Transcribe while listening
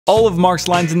All of Mark's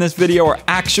lines in this video are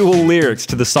actual lyrics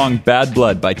to the song Bad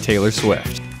Blood by Taylor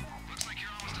Swift.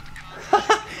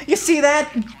 You see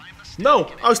that? No,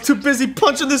 I was too busy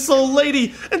punching this old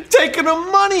lady and taking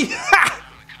her money.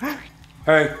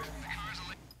 Hey.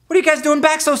 What are you guys doing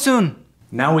back so soon?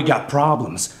 Now we got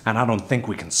problems, and I don't think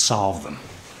we can solve them.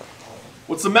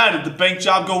 What's the matter? Did the bank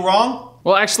job go wrong?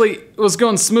 Well, actually, it was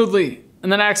going smoothly, and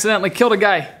then I accidentally killed a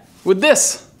guy with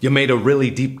this. You made a really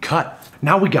deep cut.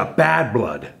 Now we got bad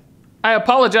blood. I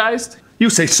apologized. You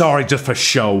say sorry just for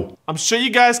show. I'm sure you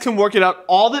guys can work it out.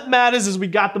 All that matters is we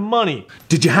got the money.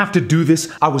 Did you have to do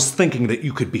this? I was thinking that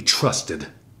you could be trusted.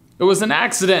 It was an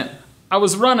accident. I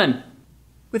was running.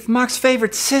 With Mark's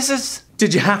favorite scissors?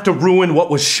 Did you have to ruin what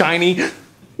was shiny?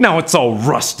 Now it's all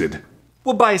rusted.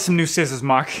 We'll buy you some new scissors,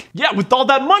 Mark. Yeah, with all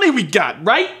that money we got,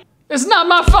 right? It's not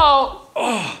my fault.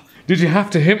 Oh, did you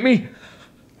have to hit me?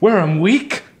 Where I'm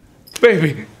weak?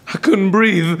 Baby, I couldn't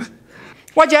breathe.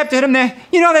 Why'd you have to hit him there?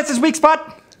 You know that's his weak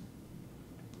spot.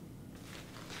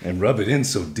 And rub it in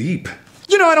so deep.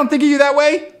 You know I don't think of you that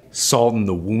way. Salt in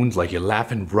the wounds like you're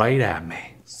laughing right at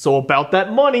me. So about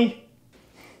that money.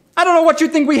 I don't know what you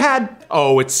think we had.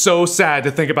 Oh, it's so sad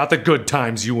to think about the good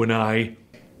times, you and I.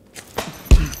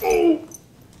 Oh,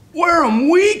 where I'm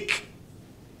weak.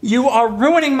 You are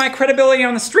ruining my credibility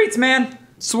on the streets, man.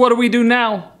 So what do we do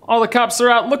now? All the cops are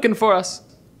out looking for us.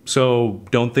 So,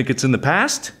 don't think it's in the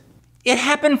past? It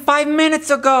happened 5 minutes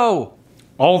ago.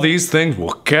 All these things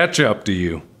will catch up to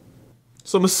you.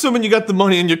 So I'm assuming you got the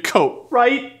money in your coat,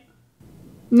 right?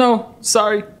 No,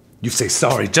 sorry. You say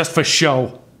sorry just for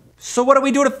show. So what do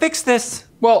we do to fix this?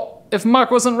 Well, if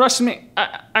Mark wasn't rushing me,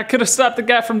 I could have stopped the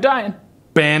guy from dying.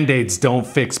 Band-aids don't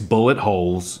fix bullet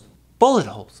holes. Bullet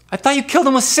holes? I thought you killed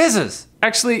him with scissors.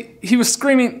 Actually, he was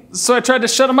screaming, so I tried to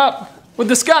shut him up with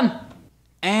this gun.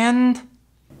 And?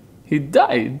 He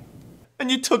died. And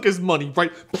you took his money,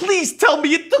 right? Please tell me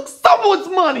you took someone's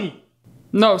money!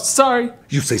 No, sorry.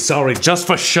 You say sorry just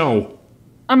for show.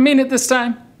 I mean it this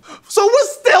time. So we're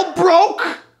still broke?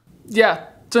 Yeah,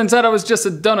 turns out I was just a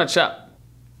donut shop.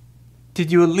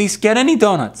 Did you at least get any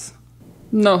donuts?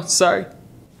 No, sorry.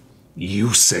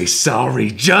 You say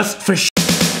sorry just for show.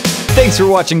 Thanks for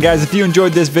watching, guys. If you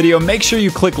enjoyed this video, make sure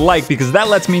you click like because that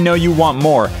lets me know you want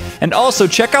more. And also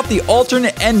check out the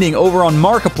alternate ending over on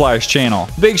Markiplier's channel.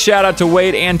 Big shout out to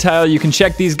Wade and Tyler. You can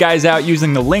check these guys out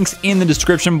using the links in the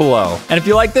description below. And if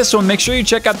you like this one, make sure you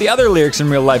check out the other lyrics in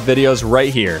real life videos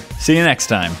right here. See you next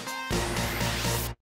time.